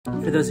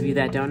For those of you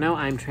that don't know,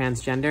 I'm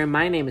transgender.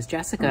 My name is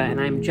Jessica,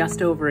 and I'm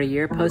just over a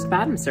year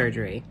post-bottom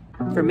surgery.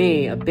 For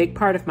me, a big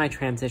part of my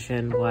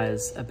transition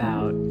was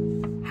about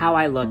how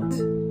I looked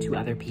to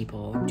other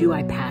people. Do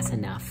I pass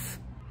enough?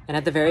 And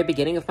at the very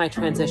beginning of my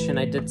transition,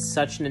 I did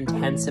such an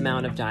intense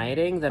amount of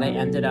dieting that I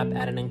ended up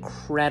at an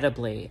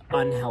incredibly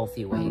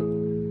unhealthy weight.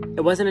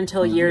 It wasn't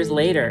until years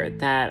later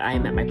that I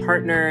met my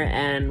partner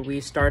and we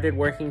started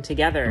working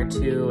together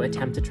to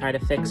attempt to try to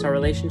fix our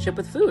relationship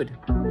with food.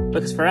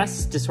 Because for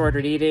us,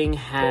 disordered eating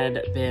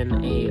had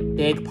been a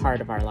big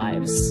part of our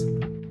lives,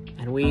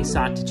 and we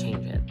sought to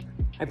change it.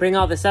 I bring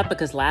all this up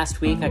because last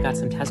week I got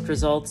some test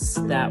results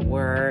that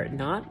were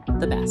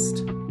not the best.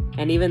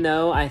 And even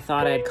though I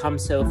thought I had come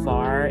so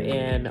far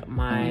in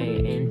my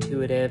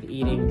intuitive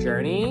eating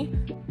journey,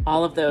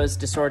 all of those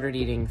disordered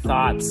eating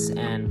thoughts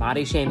and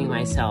body shaming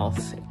myself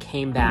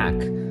came back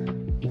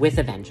with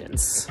a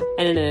vengeance.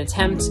 And in an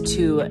attempt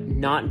to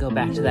not go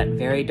back to that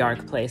very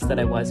dark place that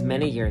I was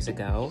many years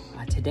ago,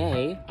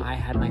 today I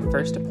had my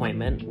first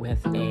appointment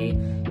with a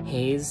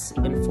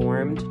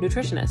HAES-informed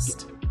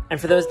nutritionist. And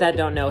for those that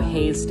don't know,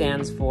 HAES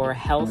stands for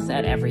Health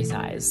at Every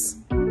Size.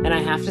 And I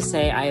have to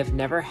say, I have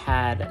never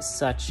had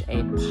such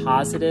a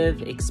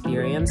positive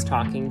experience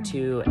talking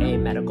to a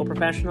medical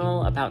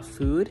professional about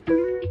food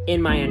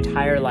in my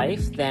entire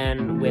life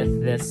than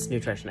with this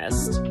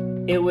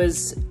nutritionist. It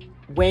was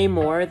way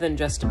more than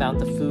just about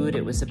the food.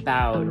 It was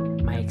about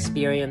my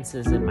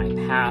experiences in my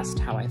past,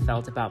 how I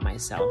felt about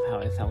myself, how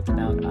I felt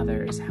about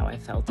others, how I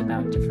felt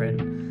about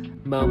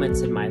different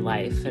moments in my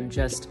life, and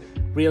just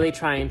really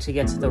trying to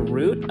get to the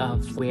root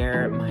of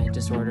where my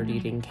disordered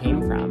eating came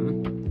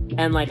from.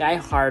 And I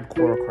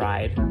hardcore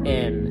cried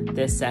in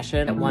this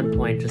session. At one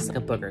point, just a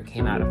booger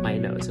came out of my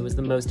nose. It was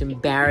the most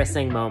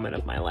embarrassing moment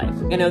of my life.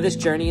 I know this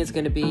journey is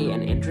going to be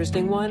an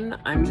interesting one.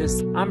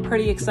 I'm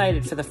pretty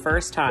excited for the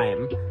first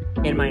time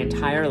in my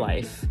entire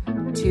life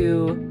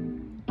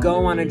to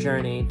go on a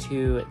journey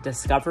to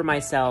discover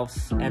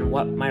myself and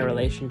what my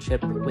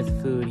relationship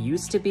with food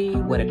used to be,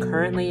 what it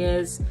currently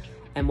is,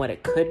 and what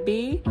it could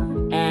be,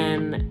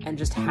 and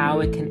just how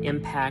it can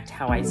impact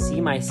how I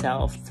see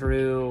myself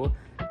through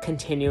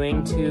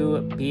continuing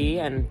to be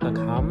and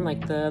become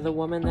the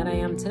woman that I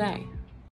am today.